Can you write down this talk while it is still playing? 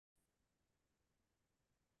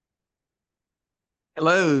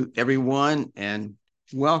Hello, everyone, and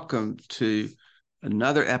welcome to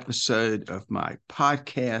another episode of my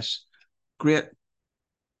podcast, Grit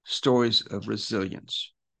Stories of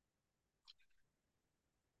Resilience.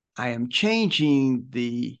 I am changing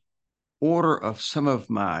the order of some of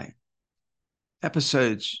my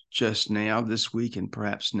episodes just now, this week and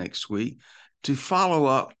perhaps next week, to follow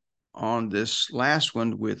up on this last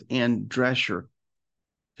one with Ann Drescher,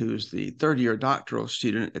 who is the third-year doctoral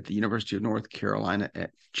student at the University of North Carolina at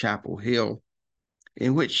Chapel Hill,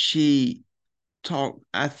 in which she talked,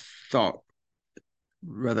 I thought,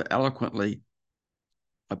 rather eloquently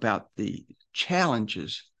about the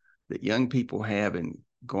challenges that young people have in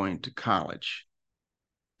going to college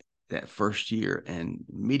that first year and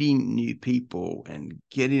meeting new people and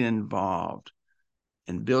getting involved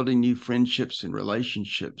and building new friendships and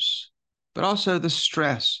relationships, but also the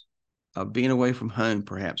stress of being away from home,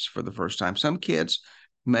 perhaps for the first time. Some kids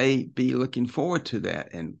may be looking forward to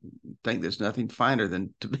that and think there's nothing finer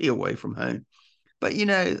than to be away from home. But,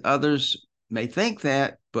 others may think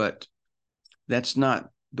that, but that's not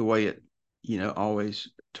the way it, always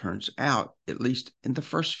turns out, at least in the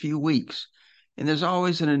first few weeks. And there's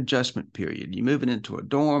always an adjustment period. You're moving into a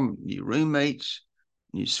dorm, new roommates,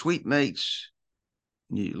 new suite mates,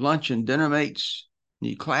 new lunch and dinner mates,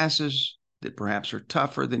 new classes that perhaps are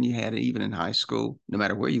tougher than you had even in high school, no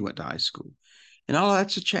matter where you went to high school. And all of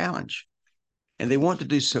that's a challenge. And they want to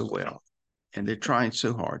do so well. And they're trying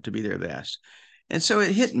so hard to be their best. And so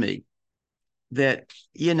it hit me that,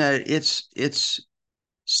 it's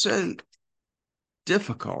so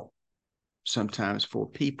difficult sometimes for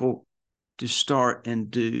people to start and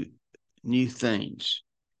do new things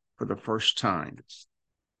for the first time.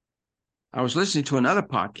 I was listening to another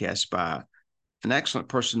podcast by an excellent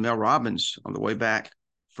person, Mel Robbins, on the way back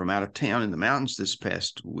from out of town in the mountains this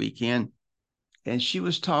past weekend. And she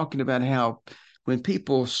was talking about how when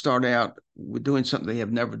people start out with doing something they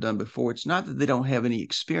have never done before, it's not that they don't have any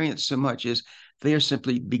experience so much as they are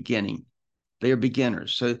simply beginning. They are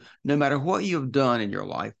beginners. So no matter what you have done in your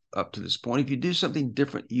life up to this point, if you do something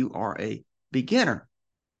different, you are a beginner.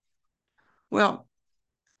 Well,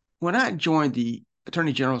 when I joined the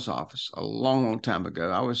Attorney General's office a long, long time ago,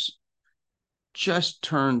 I was just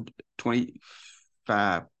turned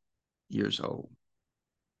 25 years old.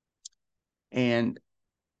 And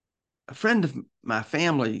a friend of my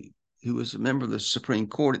family, who was a member of the Supreme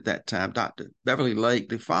Court at that time, Dr. Beverly Lake,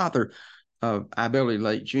 the father of I. Beverly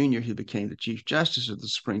Lake Jr., who became the Chief Justice of the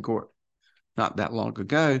Supreme Court not that long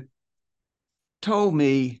ago, told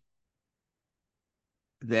me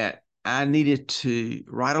that I needed to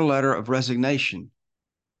write a letter of resignation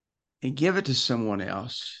and give it to someone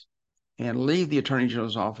else and leave the Attorney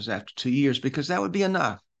General's office after 2 years, because that would be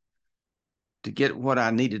enough to get what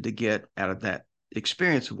I needed to get out of that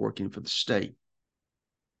experience of working for the state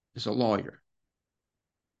as a lawyer.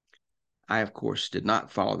 I, of course, did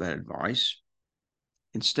not follow that advice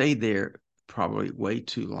and stayed there probably way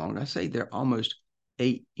too long. I stayed there almost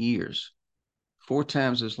 8 years, 4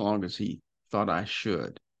 times as long as he thought I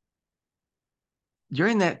should.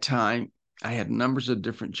 During that time, I had numbers of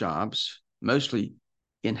different jobs, mostly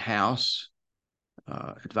in-house,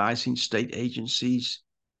 advising state agencies,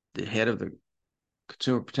 the head of the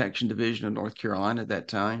Consumer Protection Division of North Carolina at that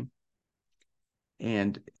time.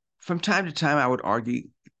 And from time to time, I would argue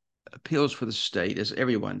appeals for the state, as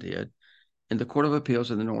everyone did, in the Court of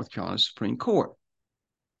Appeals of the North Carolina Supreme Court,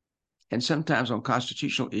 and sometimes on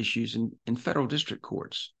constitutional issues in federal district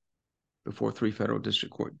courts before 3 federal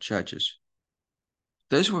district court judges.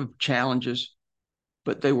 Those were challenges,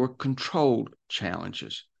 but they were controlled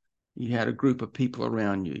challenges. You had a group of people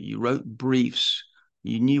around you. You wrote briefs.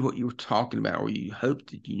 You knew what you were talking about, or you hoped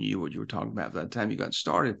that you knew what you were talking about by the time you got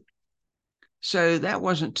started. So that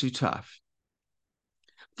wasn't too tough.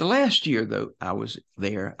 The last year, though, I was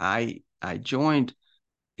there, I joined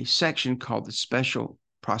a section called the Special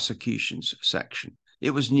Prosecutions section. It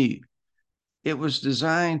was new. It was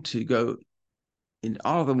designed to go in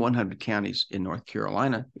all of the 100 counties in North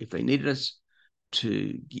Carolina if they needed us,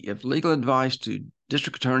 to give legal advice to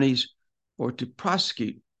district attorneys or to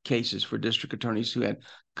prosecute cases for district attorneys who had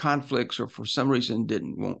conflicts or for some reason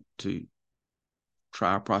didn't want to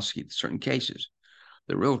try or prosecute certain cases.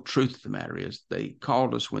 The real truth of the matter is they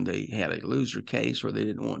called us when they had a loser case or they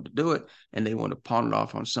didn't want to do it and they wanted to pawn it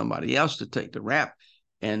off on somebody else to take the rap,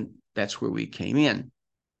 and that's where we came in.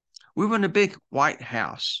 We were in a big white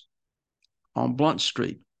house on Blunt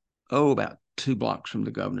Street, about 2 blocks from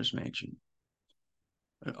the governor's mansion,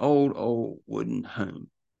 an old wooden home.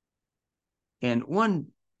 And one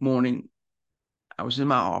morning, I was in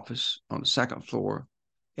my office on the second floor,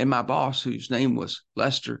 and my boss, whose name was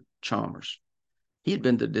Lester Chalmers, He had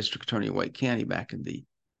been the district attorney of Wake County back in the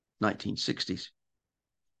 1960s.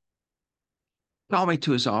 Called me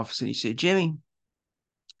to his office and he said, Jimmy,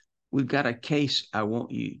 we've got a case I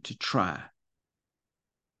want you to try.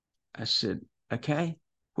 I said, okay,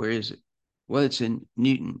 where is it? Well, it's in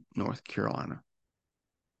Newton, North Carolina.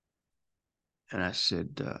 And I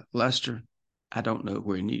said, Lester, I don't know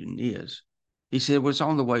where Newton is. He said, well, it's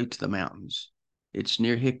on the way to the mountains. It's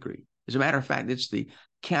near Hickory. As a matter of fact, it's the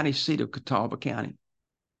county seat of Catawba County.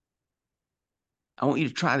 I want you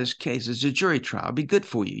to try this case. It's a jury trial. It'll be good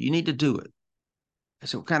for you. You need to do it. I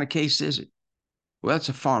said, what kind of case is it? Well, it's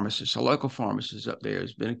a pharmacist, a local pharmacist up there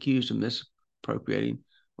has been accused of misappropriating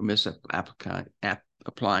or misapplying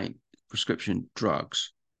prescription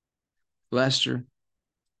drugs. Lester,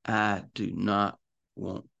 I do not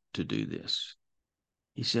want to do this.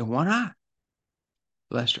 He said, why not?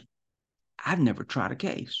 Lester, I've never tried a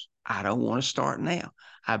case. I don't want to start now.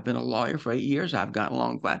 I've been a lawyer for 8 years. I've gotten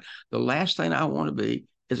along fine. The last thing I want to be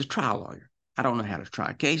is a trial lawyer. I don't know how to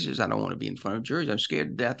try cases. I don't want to be in front of juries. I'm scared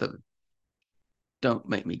to death of it. Don't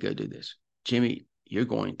make me go do this. Jimmy, you're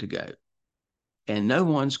going to go. And no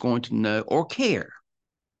one's going to know or care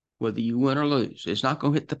whether you win or lose. It's not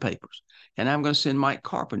going to hit the papers. And I'm going to send Mike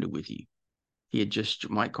Carpenter with you.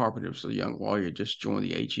 Mike Carpenter was a young lawyer, just joined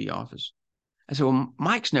the AG office. I said, well,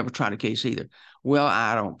 Mike's never tried a case either. Well,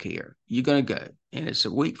 I don't care. You're going to go. And it's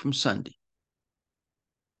a week from Sunday.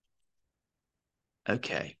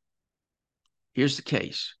 Okay. Here's the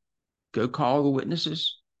case. Go call the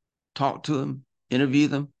witnesses, talk to them, interview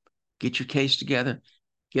them, get your case together,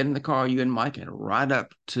 get in the car, you and Mike, and ride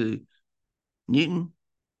up to Newton,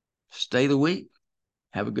 stay the week,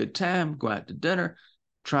 have a good time, go out to dinner,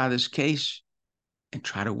 try this case, and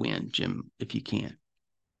try to win, Jim, if you can.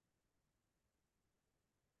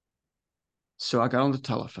 So I got on the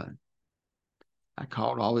telephone. I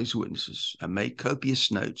called all these witnesses. I made copious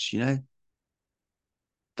notes,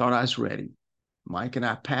 thought I was ready. Mike and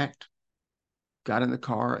I packed, got in the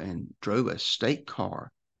car, and drove a state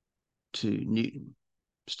car to Newton,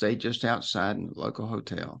 stayed just outside in a local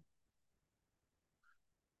hotel.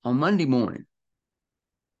 On Monday morning,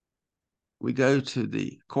 we go to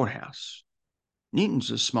the courthouse. Newton's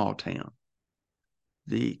a small town.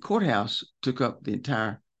 The courthouse took up the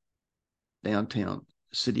entire downtown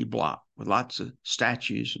city block with lots of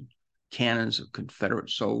statues and cannons of Confederate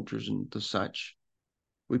soldiers and the such.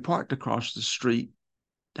 We parked across the street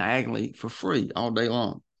diagonally for free all day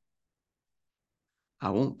long.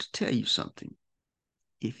 I want to tell you something.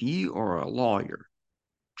 If you are a lawyer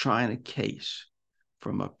trying a case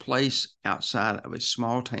from a place outside of a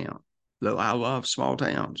small town, though I love small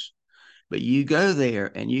towns, but you go there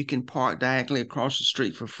and you can park diagonally across the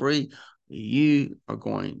street for free, you are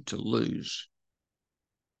going to lose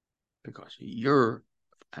because you're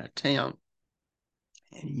out of town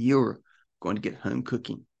and you're going to get home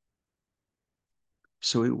cooking.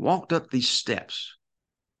 So we walked up these steps,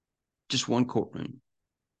 just one courtroom,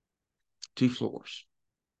 2 floors.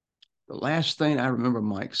 The last thing I remember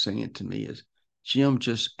Mike saying to me is, Jim,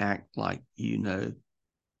 just act like you know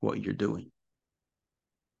what you're doing.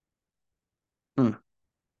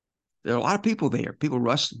 There are a lot of people there, people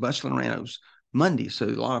bustling around. It was Monday, so a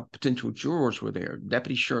lot of potential jurors were there.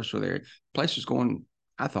 Deputy sheriffs were there. The place was going,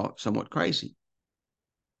 I thought, somewhat crazy.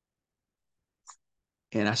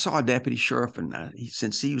 And I saw a deputy sheriff, and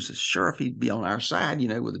since he was a sheriff, he'd be on our side,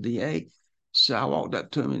 with the DA. So I walked up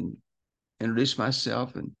to him and introduced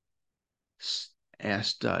myself and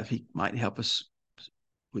asked if he might help us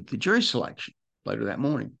with the jury selection later that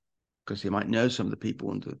morning, because he might know some of the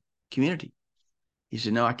people in the community. He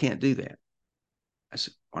said, no, I can't do that. I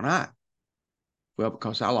said, why not? Well,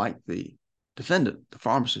 because I like the defendant, the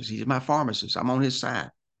pharmacist. He's my pharmacist. I'm on his side.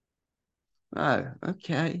 Oh,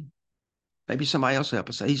 okay. Maybe somebody else will help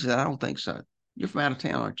us. He said, I don't think so. You're from out of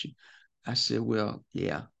town, aren't you? I said, well,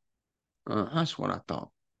 yeah. That's what I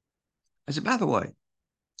thought. I said, by the way,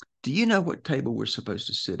 do you know what table we're supposed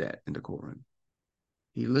to sit at in the courtroom?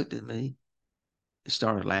 He looked at me and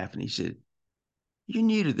started laughing. He said, you're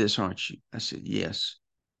new to this, aren't you? I said, yes.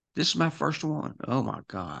 This is my first one. Oh, my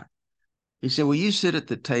God. He said, well, you sit at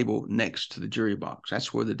the table next to the jury box.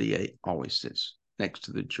 That's where the DA always sits, next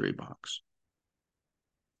to the jury box.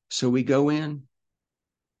 So we go in.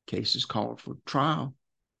 Case is called for trial.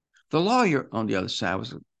 The lawyer on the other side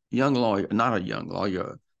was a young lawyer, not a young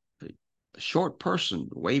lawyer, a short person,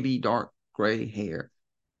 wavy, dark gray hair,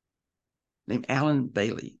 named Alan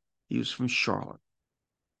Bailey. He was from Charlotte.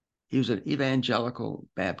 He was an evangelical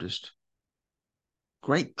Baptist,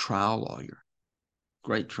 great trial lawyer,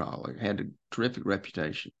 had a terrific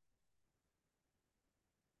reputation.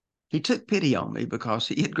 He took pity on me because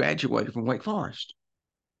he had graduated from Wake Forest.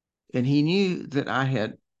 And he knew that I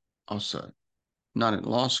had also, not in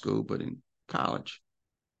law school, but in college.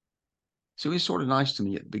 So he was sort of nice to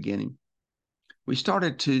me at the beginning. We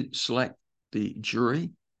started to select the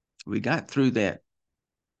jury. We got through that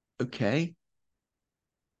okay.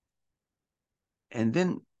 And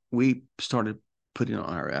then we started putting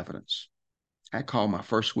on our evidence. I called my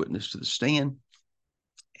first witness to the stand,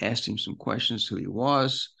 asked him some questions, who he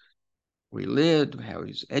was, where he lived, how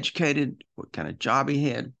he was educated, what kind of job he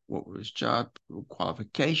had, what were his job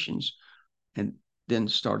qualifications, and then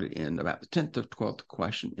started in about the 10th or 12th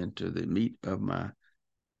question into the meat of my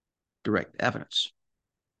direct evidence.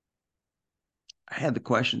 I had the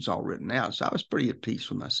questions all written out, so I was pretty at peace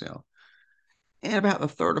with myself. And about the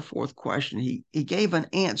third or fourth question, he gave an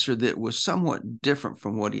answer that was somewhat different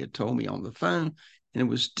from what he had told me on the phone, and it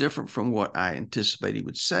was different from what I anticipated he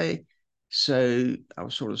would say. So I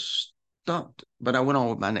was sort of stumped, but I went on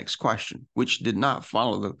with my next question, which did not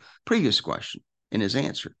follow the previous question in his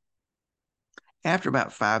answer. After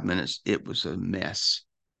about 5 minutes, it was a mess.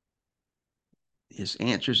 His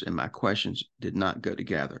answers and my questions did not go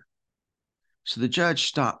together. So the judge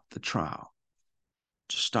stopped the trial,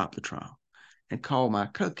 just stopped the trial, and called my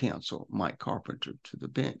co-counsel, Mike Carpenter, to the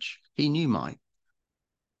bench. He knew Mike.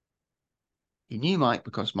 He knew Mike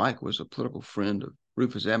because Mike was a political friend of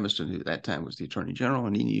Rufus Evanston, who at that time was the Attorney General,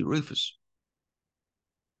 and he knew Rufus.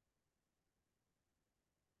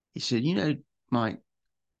 He said, you know, Mike,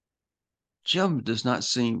 Jim does not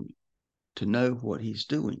seem to know what he's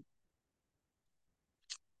doing.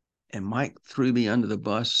 And Mike threw me under the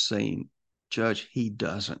bus saying, Judge, he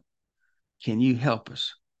doesn't. Can you help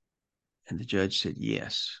us? And the judge said,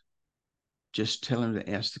 yes. Just tell him to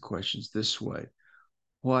ask the questions this way.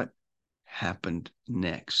 What happened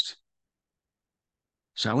next?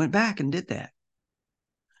 So I went back and did that.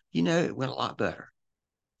 You know, it went a lot better.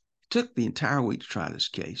 It took the entire week to try this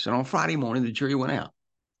case. And on Friday morning, the jury went out.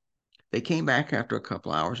 They came back after a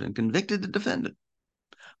couple hours and convicted the defendant,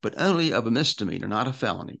 but only of a misdemeanor, not a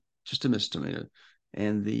felony, just a misdemeanor.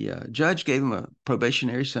 And the judge gave him a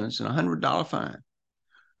probationary sentence and $100 fine.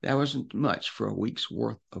 That wasn't much for a week's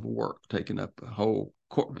worth of work, taking up a whole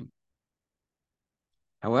courtroom.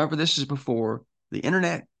 However, this is before the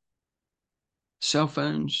internet, cell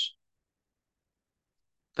phones,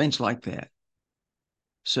 things like that.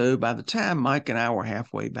 So by the time Mike and I were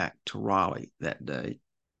halfway back to Raleigh that day,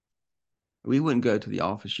 we wouldn't go to the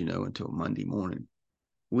office, until Monday morning.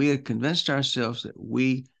 We had convinced ourselves that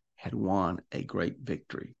we had won a great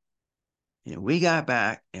victory. And we got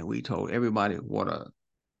back and we told everybody what a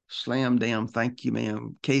slam damn thank you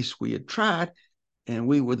ma'am case we had tried, and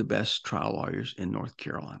we were the best trial lawyers in North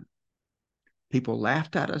Carolina. People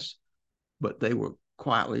laughed at us, but they were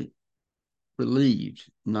quietly relieved,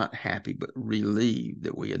 not happy, but relieved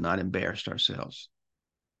that we had not embarrassed ourselves.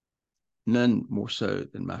 None more so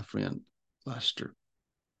than my friend Lester.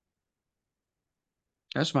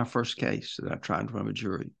 That's my first case that I tried in front of a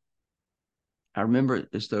jury. I remember it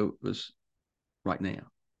as though it was right now.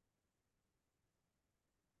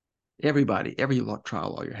 Every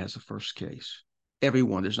trial lawyer has a first case.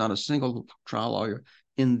 Everyone. There's not a single trial lawyer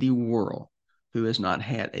in the world who has not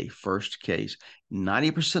had a first case.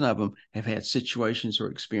 90% of them have had situations or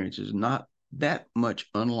experiences not that much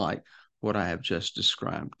unlike what I have just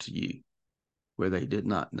described to you, where they did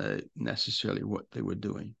not know necessarily what they were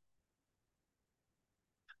doing.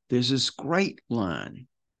 There's this great line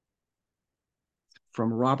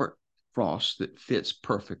from Robert Frost that fits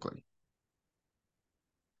perfectly.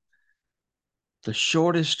 The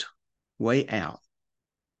shortest way out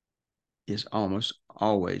is almost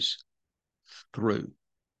always through.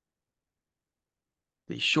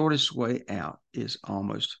 The shortest way out is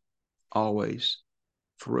almost always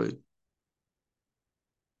through.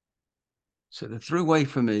 So the through way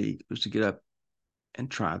for me was to get up and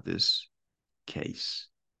try this case.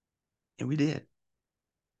 And we did.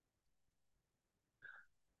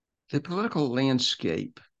 The political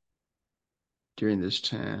landscape during this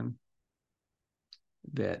time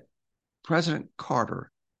that President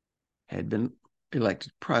Carter had been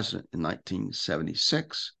elected president in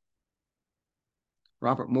 1976.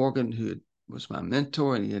 Robert Morgan, who was my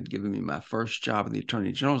mentor and he had given me my first job in the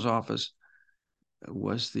Attorney General's office,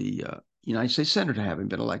 was the United States Senator, having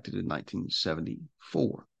been elected in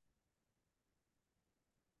 1974.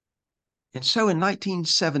 And so in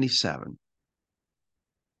 1977,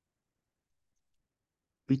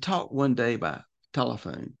 we talked one day by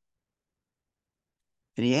telephone,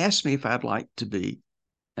 and he asked me if I'd like to be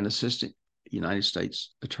an assistant United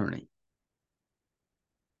States attorney.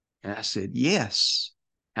 And I said, yes.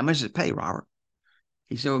 How much does it pay, Robert?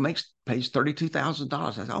 He said, well, pays $32,000.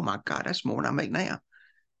 I said, oh my God, that's more than I make now.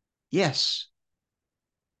 Yes.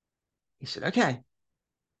 He said, okay.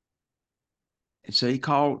 And so he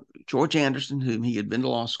called George Anderson, whom he had been to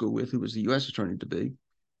law school with, who was the U.S. attorney to be,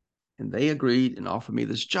 and they agreed and offered me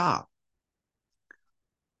this job.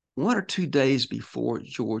 1 or 2 days before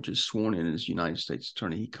George is sworn in as United States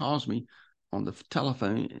attorney, he calls me on the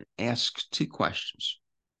telephone and asks 2 questions.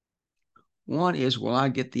 One is, will I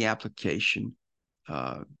get the application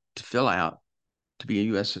to fill out to be a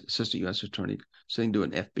U.S. assistant U.S. attorney so they can do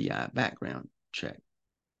an FBI background check?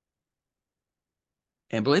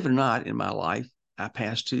 And believe it or not, in my life, I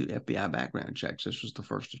passed 2 FBI background checks. This was the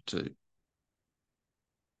first of 2.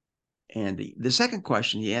 And the second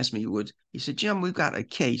question he asked me was, he said, Jim, we've got a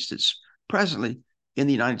case that's presently in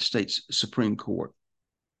the United States Supreme Court.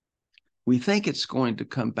 We think it's going to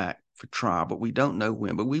come back for trial, but we don't know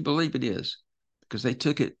when, but we believe it is because they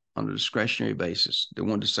took it on a discretionary basis. They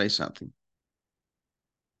wanted to say something.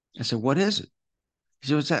 I said, what is it? He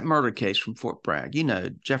said, it's that murder case from Fort Bragg. You know,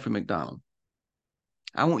 Jeffrey McDonald.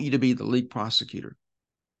 I want you to be the lead prosecutor.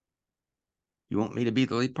 You want me to be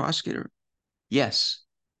the lead prosecutor? Yes.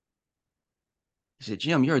 He said,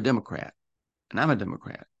 Jim, you're a Democrat, and I'm a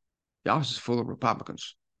Democrat. The office is full of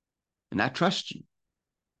Republicans, and I trust you.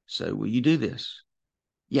 So will you do this?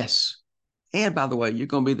 Yes. And by the way, you're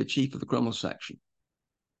going to be the chief of the criminal section.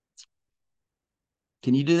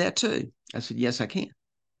 Can you do that too? I said, yes, I can.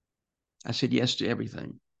 I said yes to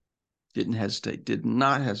everything. Didn't hesitate, did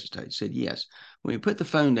not hesitate, said yes. When he put the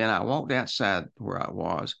phone down, I walked outside where I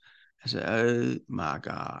was. I said, oh my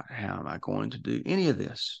God, how am I going to do any of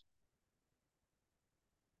this?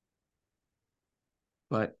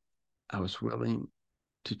 But I was willing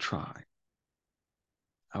to try.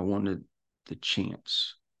 I wanted the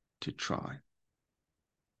chance to try.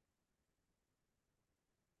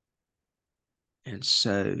 And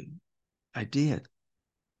so I did.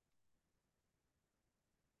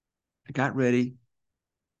 I got ready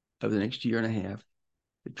over the next year and a half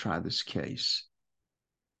to try this case.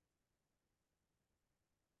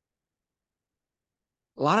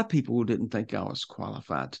 A lot of people didn't think I was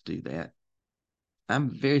qualified to do that. I'm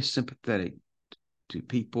very sympathetic to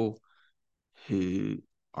people who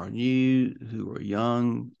are new, who are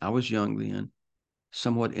young. I was young then,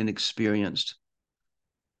 somewhat inexperienced,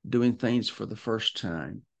 doing things for the first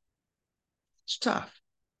time. It's tough.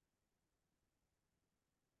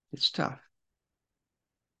 It's tough.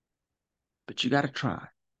 But you got to try.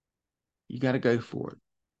 You got to go for it.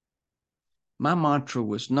 My mantra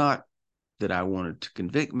was not that I wanted to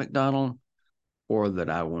convict McDonald or that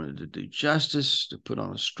I wanted to do justice, to put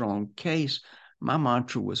on a strong case. My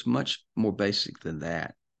mantra was much more basic than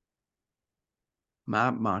that.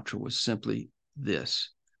 My mantra was simply this: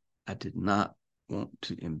 I did not want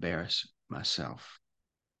to embarrass myself.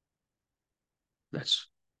 That's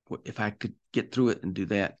what, if I could get through it and do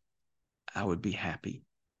that, I would be happy.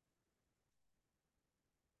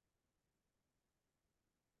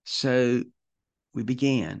 So we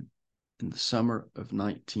began in the summer of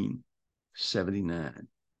 1979,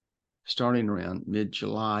 starting around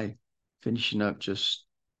mid-July, finishing up just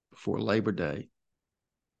before Labor Day.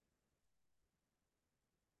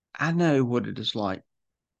 I know what it is like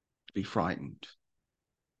to be frightened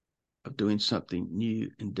of doing something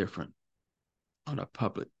new and different on a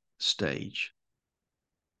public stage.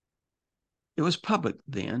 It was public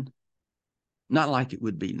then, not like it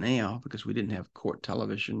would be now because we didn't have court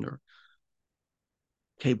television or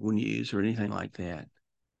cable news or anything like that.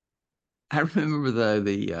 I remember though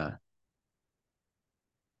the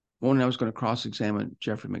morning I was going to cross-examine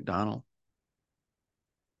Jeffrey McDonald,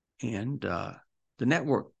 and the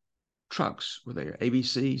network trucks were there,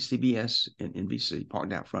 ABC, CBS, and NBC,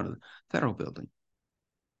 parked out front of the federal building.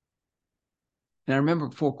 And I remember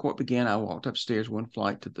before court began, I walked upstairs one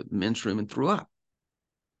flight to the men's room and threw up.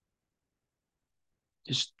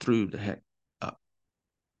 Just threw the heck up.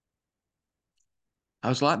 I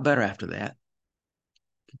was a lot better after that.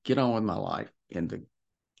 Get on with my life in the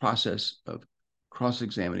process of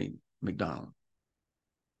cross-examining McDonald.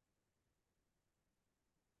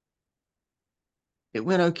 It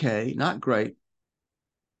went okay, not great.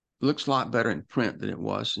 Looks a lot better in print than it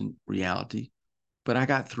was in reality, but I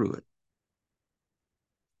got through it.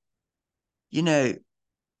 You know,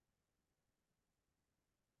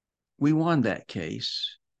 we won that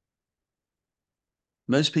case.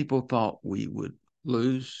 Most people thought we would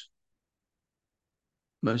lose.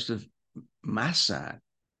 Most of my side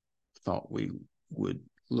thought we would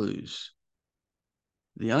lose.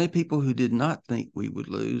 The only people who did not think we would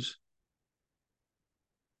lose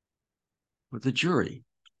were the jury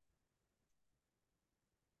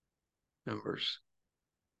members.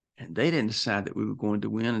 And they didn't decide that we were going to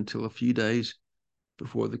win until a few days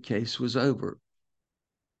before the case was over,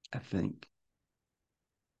 I think.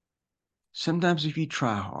 Sometimes if you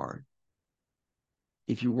try hard,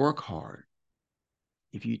 if you work hard,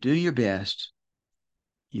 if you do your best,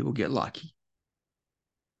 you will get lucky.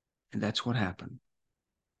 And that's what happened.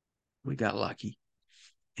 We got lucky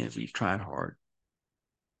and we tried hard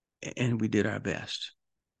and we did our best.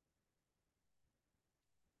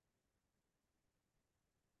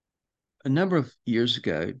 A number of years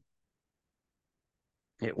ago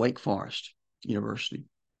at Wake Forest University,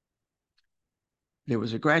 there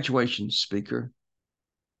was a graduation speaker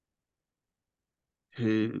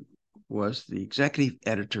who was the executive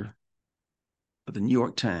editor of the New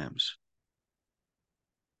York Times.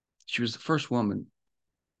 She was the first woman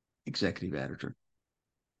executive editor.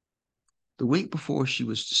 The week before she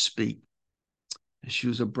was to speak, she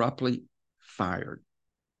was abruptly fired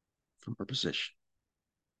from her position.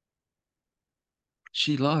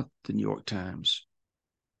 She loved the New York Times.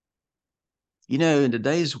 You know, in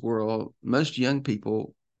today's world, most young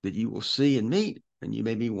people that you will see and meet, and you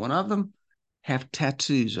may be one of them, have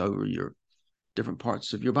tattoos over your different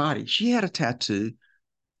parts of your body. She had a tattoo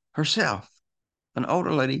herself. An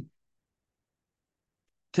older lady,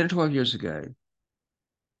 10 or 12 years ago,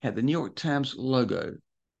 had the New York Times logo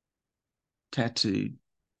tattooed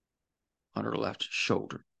on her left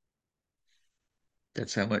shoulder.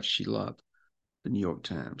 That's how much she loved the New York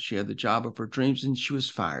Times. She had the job of her dreams and she was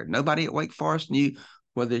fired. Nobody at Wake Forest knew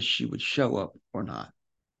whether she would show up or not.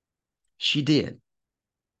 She did.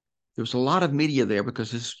 There was a lot of media there because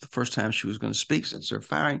this is the first time she was going to speak since her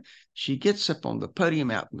firing. She gets up on the podium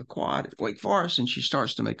out in the quad at Wake Forest and she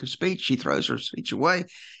starts to make her speech. She throws her speech away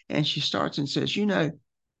and she starts and says, you know,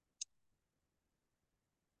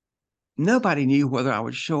 nobody knew whether I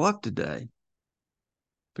would show up today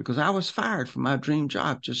because I was fired from my dream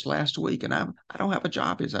job just last week and I don't have a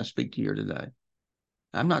job as I speak to you today.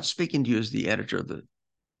 I'm not speaking to you as the editor of the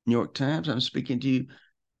New York Times. I'm speaking to you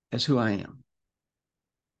as who I am.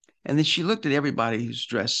 And then she looked at everybody who's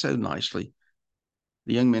dressed so nicely,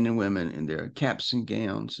 the young men and women in their caps and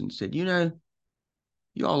gowns, and said, you know,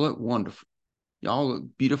 you all look wonderful. You all look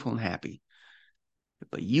beautiful and happy.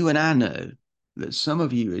 But you and I know that some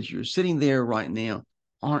of you, as you're sitting there right now,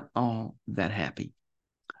 aren't all that happy.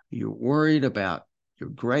 You're worried about your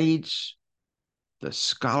grades, the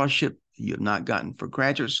scholarship you have not gotten for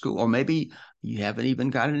graduate school, or maybe you haven't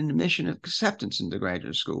even gotten an admission of acceptance into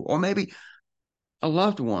graduate school, or maybe a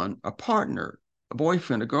loved one, a partner, a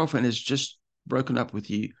boyfriend, a girlfriend has just broken up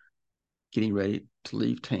with you, getting ready to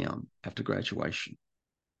leave town after graduation.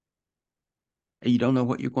 And you don't know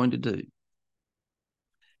what you're going to do.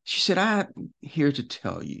 She said, I'm here to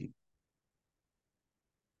tell you,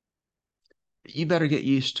 you better get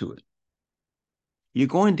used to it. You're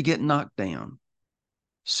going to get knocked down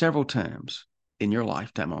several times in your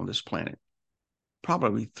lifetime on this planet,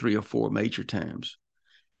 probably 3 or 4 major times.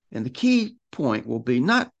 And the key point will be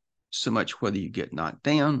not so much whether you get knocked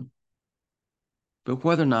down, but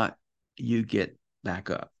whether or not you get back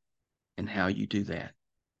up and how you do that.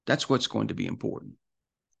 That's what's going to be important.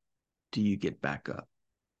 Do you get back up?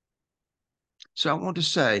 So I want to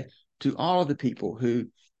say to all of the people who,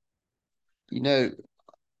 you know,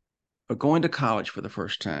 are going to college for the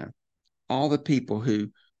first time, all the people who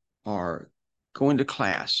are going to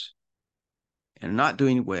class and not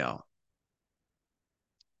doing well,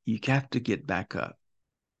 you have to get back up.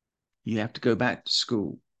 You have to go back to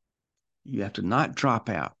school. You have to not drop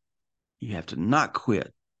out. You have to not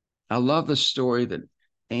quit. I love the story that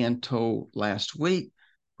Ann told last week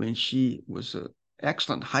when she was an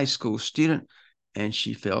excellent high school student and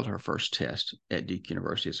she failed her first test at Duke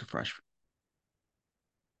University as a freshman.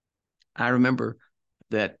 I remember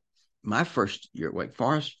that my first year at Wake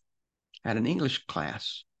Forest had an English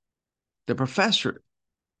class. The professor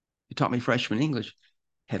who taught me freshman English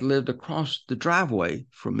had lived across the driveway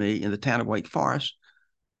from me in the town of Wake Forest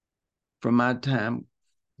from my time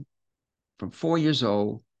from 4 years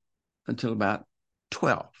old until about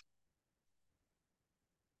 12.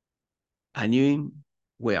 I knew him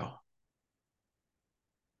well.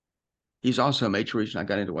 He's also a major reason I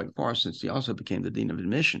got into Wake Forest since he also became the dean of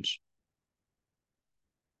admissions.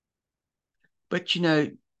 But, you know,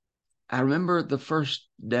 I remember the first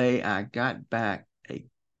day I got back a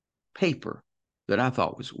paper that I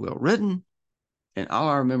thought was well written. And all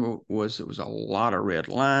I remember was it was a lot of red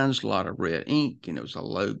lines, a lot of red ink, and it was a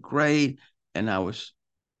low grade. And I was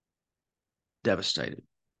devastated.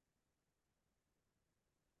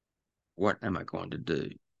 What am I going to do?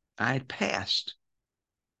 I had passed,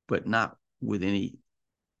 but not with any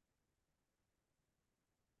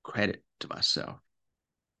credit to myself.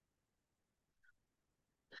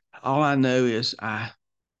 All I know is I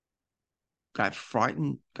got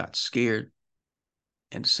frightened, got scared,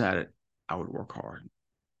 and decided I would work hard.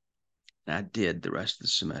 And I did the rest of the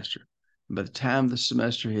semester. And by the time the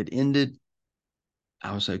semester had ended,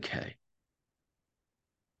 I was okay.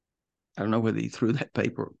 I don't know whether he threw that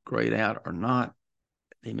paper grade out or not.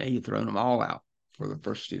 They may have thrown them all out for the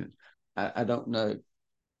first student. I don't know.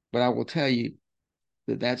 But I will tell you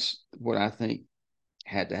that that's what I think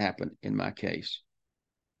had to happen in my case.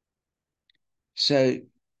 So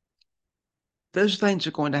those things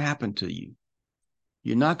are going to happen to you.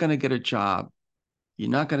 You're not going to get a job. You're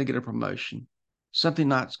not going to get a promotion. Something's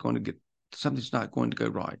not going to go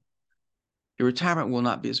right. Your retirement will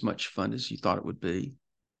not be as much fun as you thought it would be.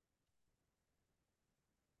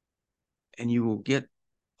 And you will get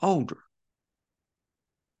older.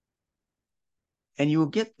 And you will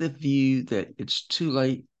get the view that it's too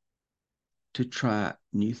late to try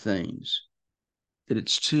new things, that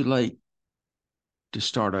it's too late to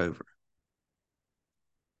start over.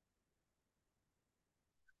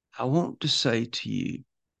 I want to say to you,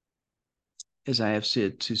 as I have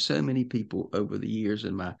said to so many people over the years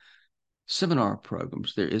in my seminar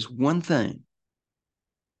programs, there is one thing,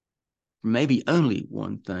 maybe only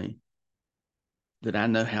one thing, that I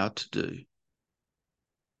know how to do.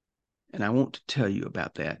 And I want to tell you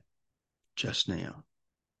about that just now.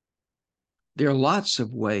 There are lots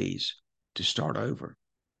of ways to start over.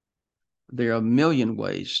 There are a million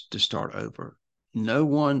ways to start over. No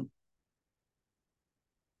one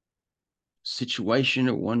situation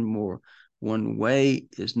or one way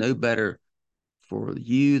is no better for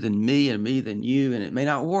you than me and me than you, and it may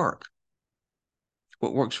not work.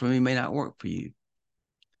 What works for me may not work for you.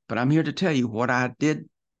 But I'm here to tell you what I did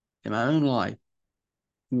in my own life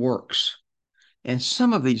works. And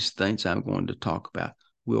some of these things I'm going to talk about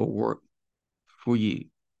will work for you.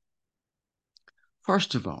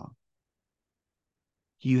 First of all,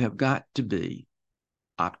 you have got to be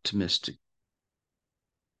optimistic.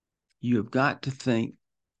 You have got to think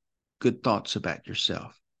good thoughts about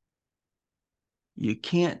yourself. You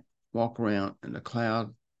can't walk around in a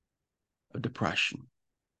cloud of depression.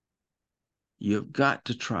 You've got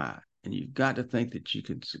to try, and you've got to think that you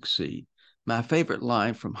can succeed. My favorite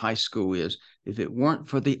line from high school is, if it weren't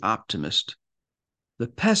for the optimist, the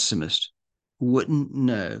pessimist wouldn't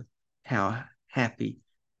know how happy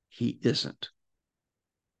he isn't.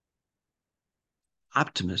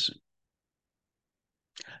 Optimism.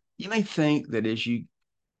 You may think that as you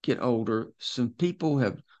get older, some people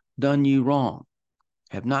have done you wrong,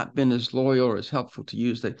 have not been as loyal or as helpful to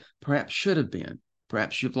you as they perhaps should have been.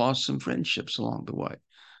 Perhaps you've lost some friendships along the way.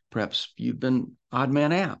 Perhaps you've been odd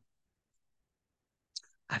man out.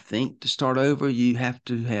 I think to start over, you have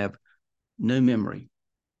to have no memory.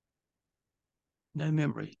 No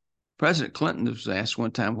memory. President Clinton was asked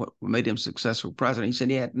one time what made him successful president. He said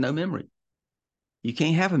he had no memory. You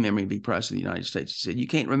can't have a memory to be president of the United States. He said you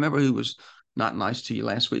can't remember who was not nice to you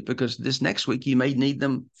last week because this next week you may need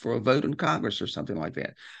them for a vote in Congress or something like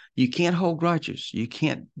that. You can't hold grudges. You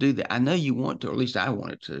can't do that. I know you want to, or at least I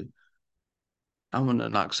wanted to. I want to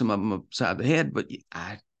knock some of them upside the head, but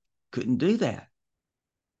I couldn't do that.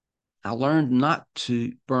 I learned not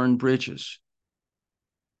to burn bridges.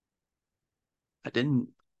 I didn't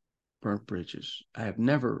burn bridges. I have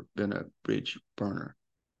never been a bridge burner,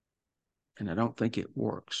 and I don't think it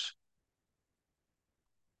works.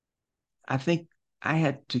 I think I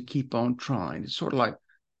had to keep on trying. It's sort of like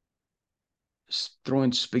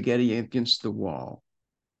throwing spaghetti against the wall.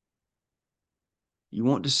 You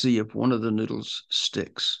want to see if one of the noodles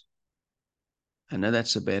sticks. I know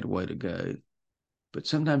that's a bad way to go, but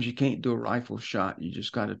sometimes you can't do a rifle shot. You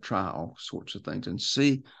just got to try all sorts of things and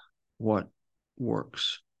see what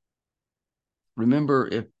works. Remember,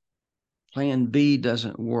 if plan B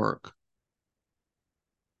doesn't work,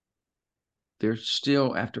 there's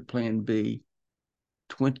still, after plan B,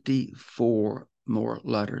 24 more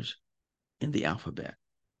letters in the alphabet.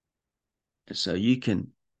 And so you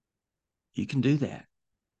can do that.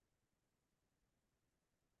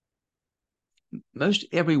 Most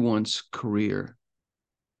everyone's career,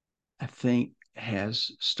 I think,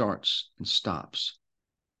 has starts and stops,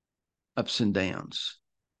 ups and downs,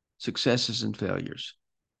 successes and failures.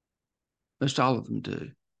 Most all of them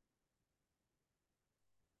do.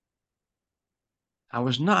 I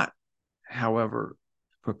was not, however,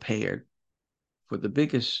 prepared for the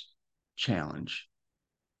biggest challenge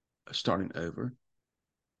of starting over,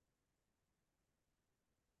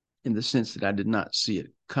 in the sense that I did not see it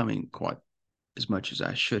coming quite as much as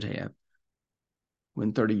I should have.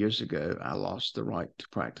 When 30 years ago, I lost the right to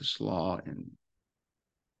practice law and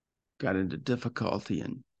got into difficulty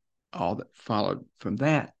and all that followed from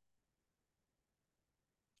that.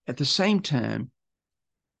 At the same time,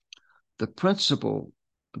 the principle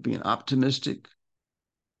of being optimistic,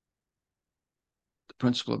 the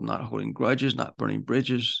principle of not holding grudges, not burning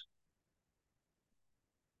bridges,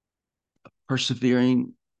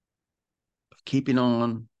 persevering, of keeping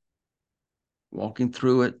on, walking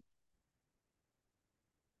through it,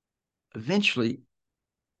 eventually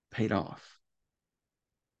paid off.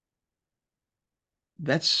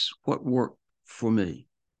 That's what worked for me.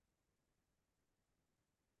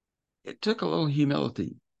 It took a little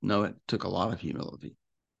humility. No, it took a lot of humility.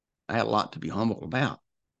 I had a lot to be humble about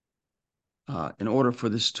in order for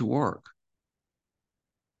this to work.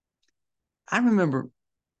 I remember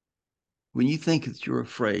when you think that you're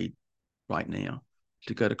afraid right now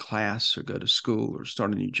to go to class or go to school or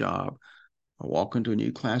start a new job or walk into a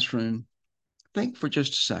new classroom, think for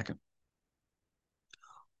just a second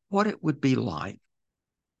what it would be like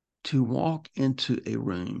to walk into a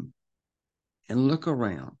room and look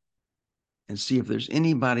around and see if there's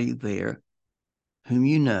anybody there whom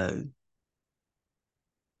you know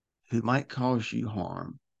who might cause you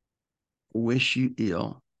harm, or wish you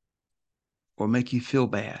ill, or make you feel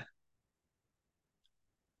bad.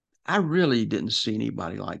 I really didn't see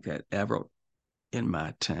anybody like that ever in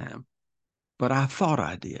my time, but I thought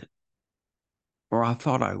I did, or I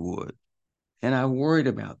thought I would. And I worried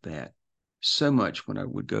about that so much when I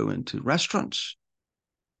would go into restaurants,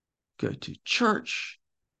 go to church.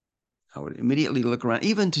 I would immediately look around.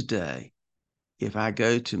 Even today, if I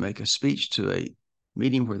go to make a speech to a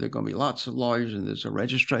meeting where there are going to be lots of lawyers and there's a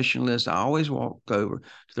registration list, I always walk over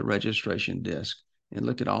to the registration desk and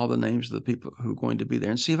look at all the names of the people who are going to be there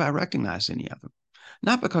and see if I recognize any of them.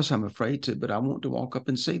 Not because I'm afraid to, but I want to walk up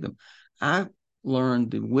and see them. I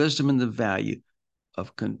learned the wisdom and the value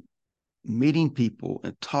of meeting people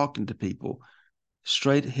and talking to people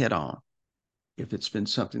straight head on if it's been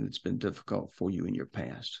something that's been difficult for you in your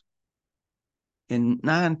past. And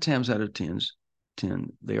 9 times out of 10,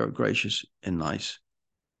 they are gracious and nice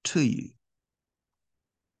to you.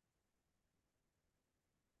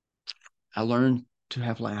 I learned to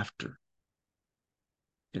have laughter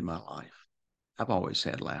in my life. I've always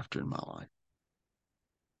had laughter in my life.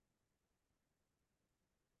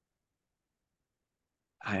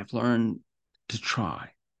 I have learned to try.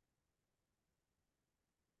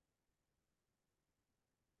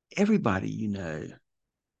 Everybody you know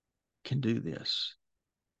can do this.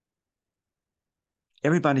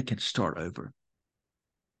 Everybody can start over.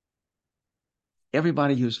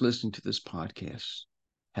 Everybody who's listening to this podcast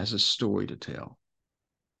has a story to tell.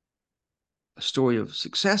 A story of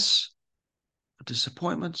success, of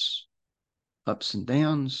disappointments, ups and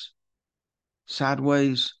downs,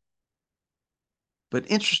 sideways, but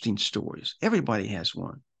interesting stories. Everybody has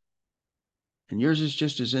one. And yours is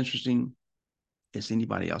just as interesting as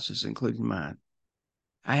anybody else's, including mine.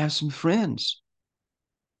 I have some friends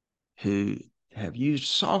who have used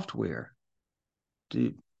software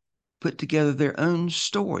to put together their own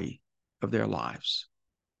story of their lives.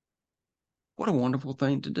 What a wonderful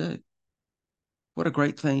thing to do. What a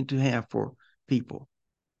great thing to have for people.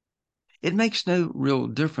 It makes no real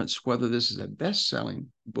difference whether this is a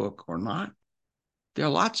best-selling book or not. There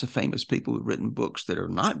are lots of famous people who've written books that are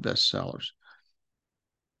not bestsellers.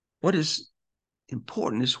 What is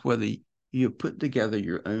important is whether you have put together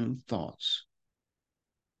your own thoughts.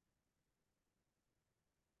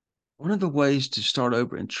 One of the ways to start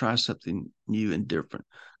over and try something new and different,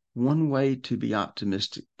 one way to be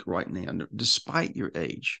optimistic right now, despite your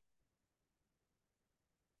age,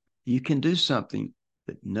 you can do something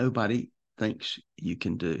that nobody thinks you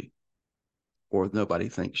can do or nobody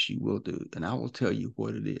thinks you will do. And I will tell you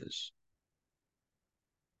what it is.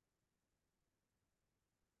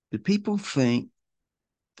 Do people think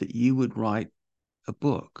that you would write a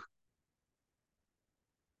book?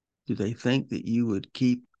 Do they think that you would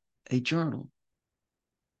keep a journal?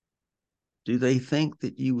 Do they think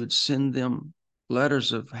that you would send them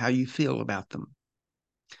letters of how you feel about them?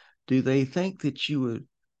 Do they think that you would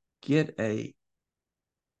get an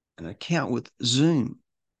account with Zoom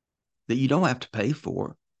that you don't have to pay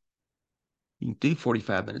for? You can do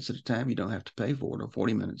 45 minutes at a time. You don't have to pay for it, or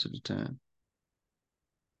 40 minutes at a time.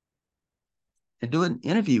 And do an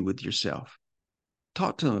interview with yourself.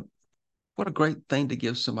 Talk to them. What a great thing to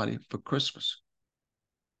give somebody for Christmas.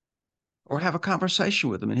 Or have a conversation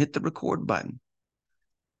with them and hit the record button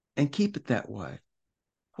and keep it that way.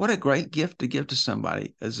 What a great gift to give to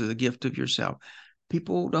somebody as a gift of yourself.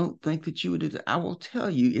 People don't think that you would do that. I will tell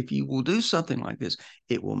you, if you will do something like this,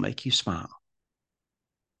 it will make you smile.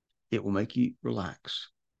 It will make you relax.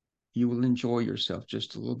 You will enjoy yourself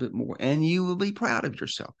just a little bit more, and you will be proud of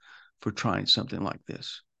yourself. for trying something like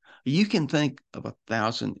this. You can think of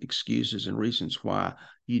 1,000 excuses and reasons why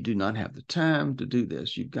you do not have the time to do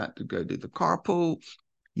this. You've got to go do the carpool.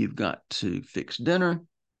 You've got to fix dinner.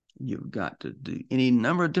 You've got to do any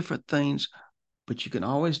number of different things, but you can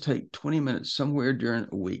always take 20 minutes somewhere during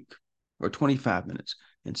a week or 25 minutes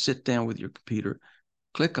and sit down with your computer,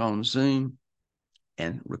 click on Zoom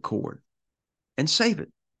and record and save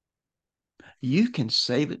it. You can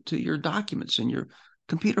save it to your documents in your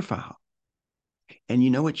computer file. And you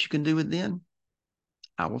know what you can do it then?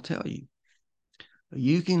 I will tell you.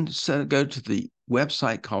 You can go to the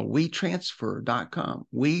website called WeTransfer.com,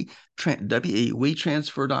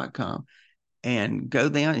 WeTransfer.com, and go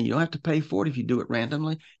down, and you don't have to pay for it if you do it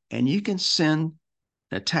randomly. And you can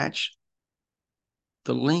attach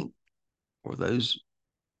the link or those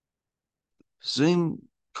Zoom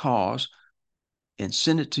calls and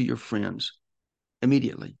send it to your friends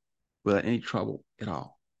immediately without any trouble at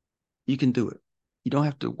all. You can do it. You don't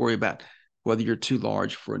have to worry about whether you're too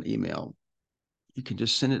large for an email. You can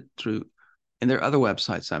just send it through. And there are other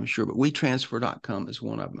websites, I'm sure, but WeTransfer.com is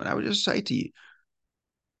one of them. And I would just say to you,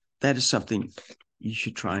 that is something you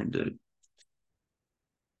should try and do.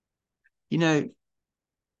 You know,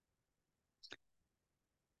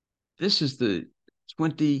 this is the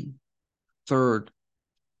 23rd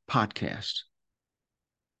podcast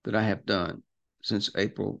that I have done since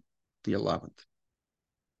April the 11th.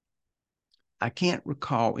 I can't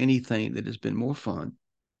recall anything that has been more fun,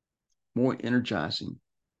 more energizing,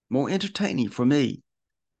 more entertaining for me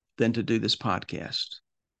than to do this podcast.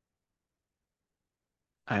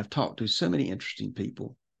 I have talked to so many interesting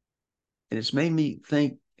people, and it's made me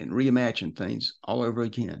think and reimagine things all over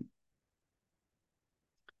again.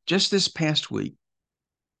 Just this past week,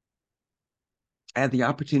 I had the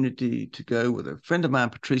opportunity to go with a friend of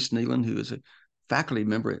mine, Patrice Nealon, who is a faculty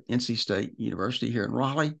member at NC State University here in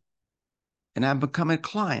Raleigh. And I've become a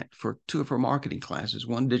client for two of her marketing classes,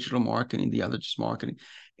 one digital marketing, the other just marketing.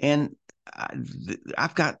 And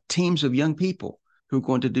I've got teams of young people who are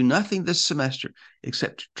going to do nothing this semester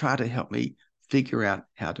except to try to help me figure out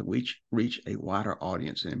how to reach a wider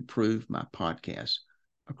audience and improve my podcast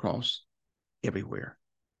across everywhere.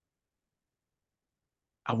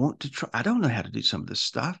 I want to try. I don't know how to do some of this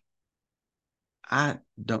stuff. I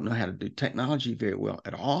don't know how to do technology very well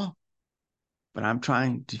at all, but I'm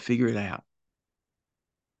trying to figure it out.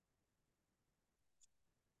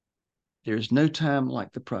 There is no time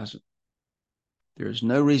like the present. There is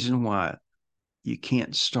no reason why you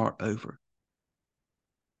can't start over.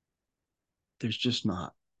 There's just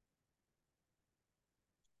not.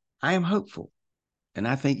 I am hopeful, and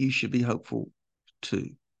I think you should be hopeful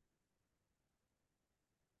too.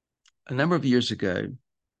 A number of years ago,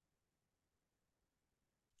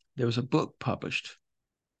 there was a book published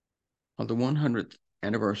on the 100th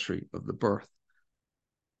anniversary of the birth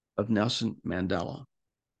of Nelson Mandela.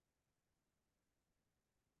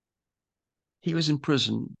 He was in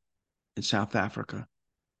prison in South Africa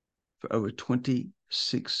for over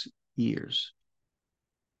 26 years.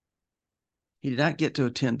 He did not get to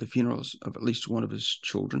attend the funerals of at least one of his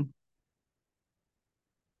children.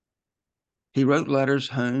 He wrote letters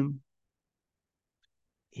home.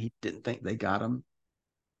 He didn't think they got them.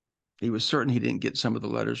 He was certain he didn't get some of the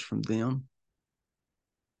letters from them.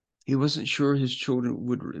 He wasn't sure his children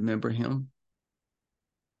would remember him.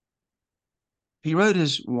 He wrote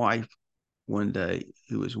his wife one day,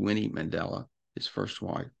 who was Winnie Mandela, his first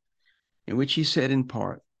wife, in which he said in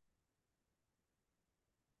part,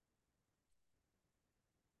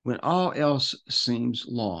 "When all else seems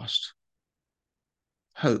lost,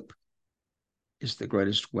 hope is the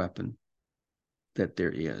greatest weapon that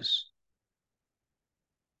there is."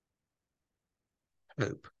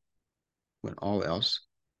 Hope, when all else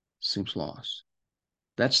seems lost.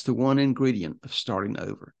 That's the one ingredient of starting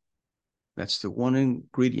over. That's the one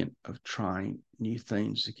ingredient of trying new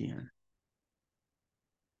things again.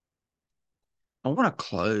 I want to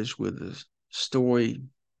close with a story.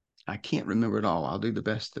 I can't remember it all. I'll do the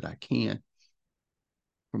best that I can.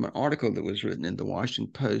 From an article that was written in the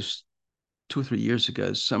Washington Post 2 or 3 years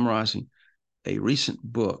ago, summarizing a recent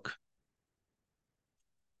book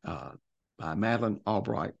by Madeline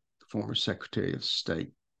Albright, the former Secretary of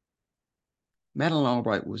State. Madeline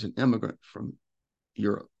Albright was an immigrant from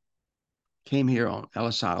Europe, came here on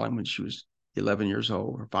Ellis Island when she was 11 years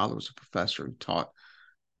old. Her father was a professor who taught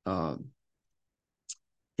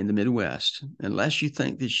in the Midwest. Unless you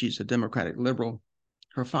think that she's a Democratic liberal,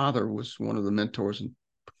 her father was one of the mentors and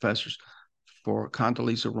professors for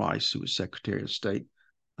Condoleezza Rice, who was Secretary of State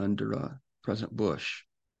under President Bush.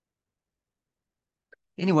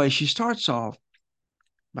 Anyway, she starts off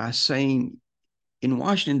by saying In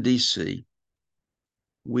Washington, D.C.,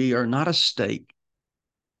 we are not a state,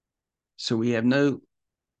 so we have no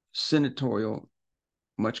senatorial,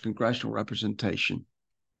 much congressional representation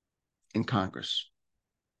in Congress.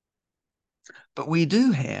 But we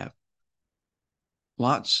do have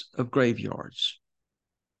lots of graveyards.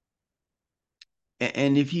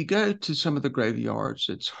 And if you go to some of the graveyards,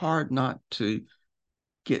 it's hard not to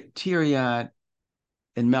get teary-eyed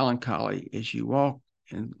and melancholy as you walk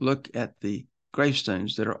and look at the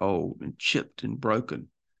gravestones that are old and chipped and broken.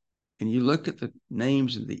 And you look at the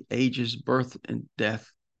names and the ages, birth and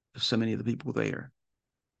death of so many of the people there.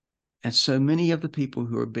 And so many of the people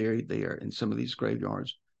who are buried there in some of these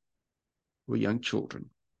graveyards were young children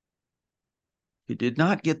who did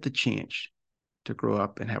not get the chance to grow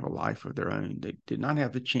up and have a life of their own. They did not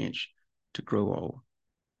have the chance to grow old.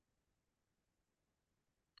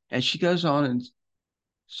 And she goes on and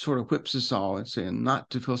sort of whips us all and saying not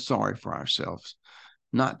to feel sorry for ourselves,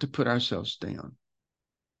 not to put ourselves down.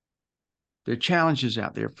 There are challenges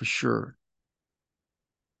out there for sure,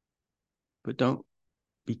 but don't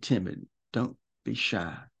be timid. Don't be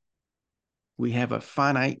shy. We have a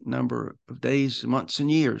finite number of days, months, and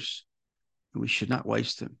years, and we should not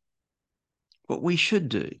waste them. What we should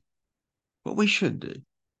do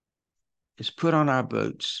is put on our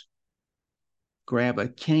boots, grab a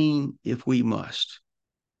cane if we must,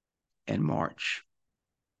 and march.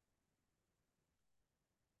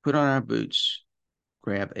 Put on our boots,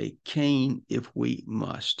 grab a cane if we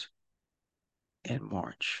must, and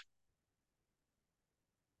march.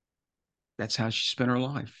 That's how she spent her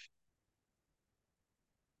life.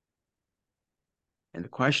 And the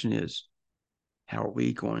question is, how are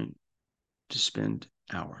we going to spend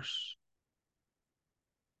ours?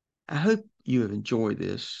 I hope you have enjoyed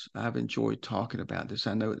this. I've enjoyed talking about this.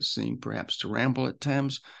 I know it seemed perhaps to ramble at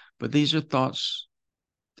times, but these are thoughts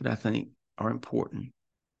that I think are important.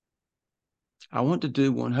 I want to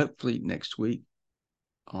do one hopefully next week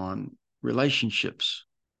on relationships,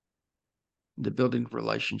 the building of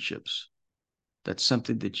relationships. That's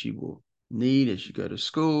something that you will need as you go to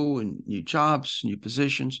school and new jobs, new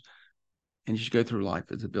positions, and as you go through life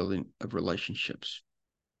as the building of relationships.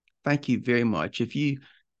 Thank you very much. If you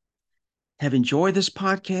have enjoyed this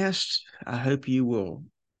podcast, I hope you will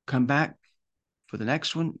come back for the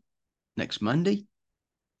next one next Monday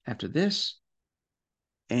after this.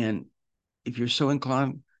 And if you're so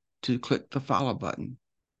inclined to click the follow button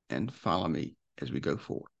and follow me as we go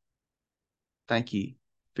forward. Thank you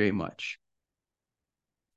very much.